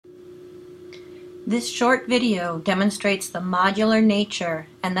This short video demonstrates the modular nature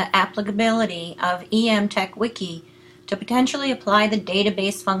and the applicability of EmTechWIKI to potentially apply the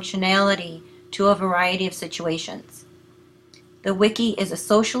database functionality to a variety of situations. The wiki is a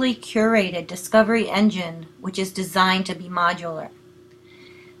socially curated discovery engine which is designed to be modular.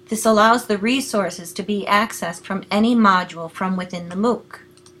 This allows the resources to be accessed from any module from within the MOOC.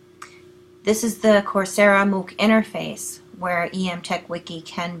 This is the Coursera MOOC interface where EmTechWIKI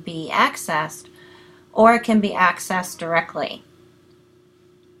can be accessed, or it can be accessed directly.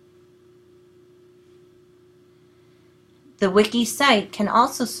 The wiki site can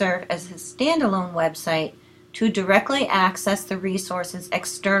also serve as a standalone website to directly access the resources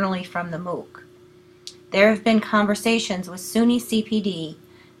externally from the MOOC. There have been conversations with SUNY CPD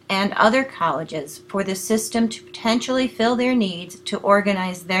and other colleges for the system to potentially fill their needs to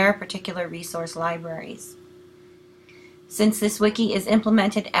organize their particular resource libraries. Since this wiki is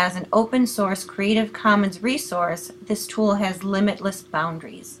implemented as an open source Creative Commons resource, this tool has limitless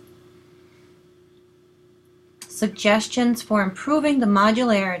boundaries. Suggestions for improving the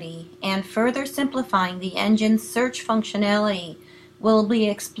modularity and further simplifying the engine's search functionality will be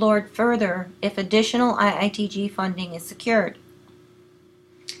explored further if additional IITG funding is secured.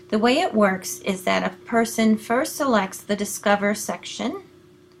 The way it works is that a person first selects the Discover section,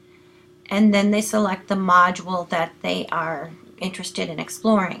 and then they select the module that they are interested in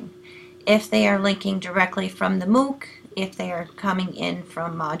exploring. If they are linking directly from the MOOC, if they are coming in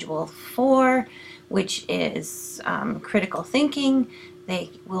from Module 4, which is critical thinking, they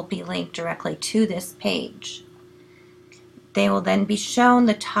will be linked directly to this page. They will then be shown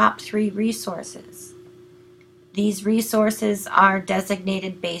the top 3 resources. These resources are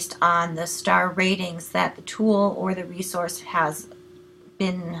designated based on the star ratings that the tool or the resource has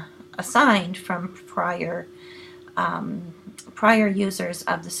been assigned from prior users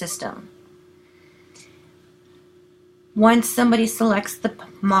of the system. Once somebody selects the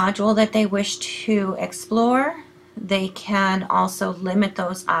module that they wish to explore, they can also limit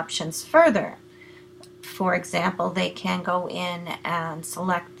those options further. For example, they can go in and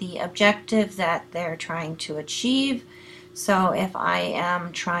select the objective that they're trying to achieve. So if I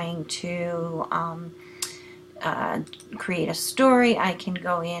am trying to create a story, I can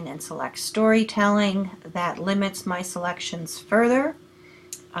go in and select storytelling. That limits my selections further.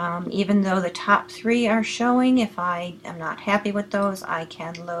 Even though the top 3 are showing, if I am not happy with those, I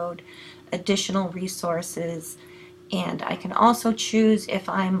can load additional resources, and I can also choose if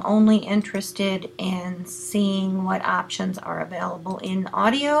I'm only interested in seeing what options are available in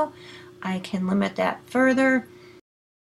audio. I can limit that further,